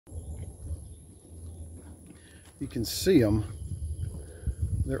You can see them.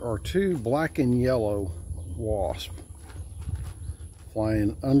 There are two black and yellow wasps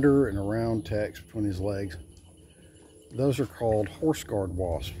flying under and around Tex between his legs. Those are called horse guard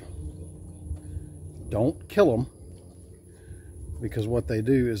wasps. Don't kill them, because what they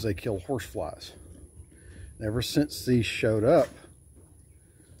do is they kill horse flies. Ever since these showed up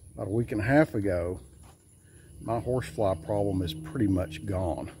about a week and a half ago, my horsefly problem is pretty much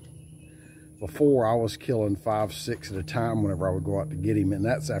gone. Before, I was killing 5, 6 at a time whenever I would go out to get him, and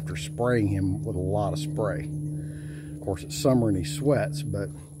that's after spraying him with a lot of spray. Of course, it's summer and he sweats, but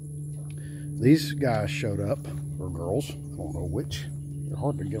these guys showed up, or girls, I don't know which. They're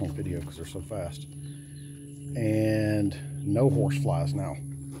hard to get on video because they're so fast. And no horseflies now.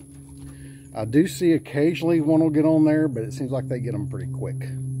 I do see occasionally one will get on there, but it seems like they get them pretty quick.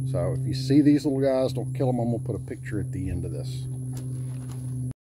 So if you see these little guys, don't kill them. I'm going to put a picture at the end of this.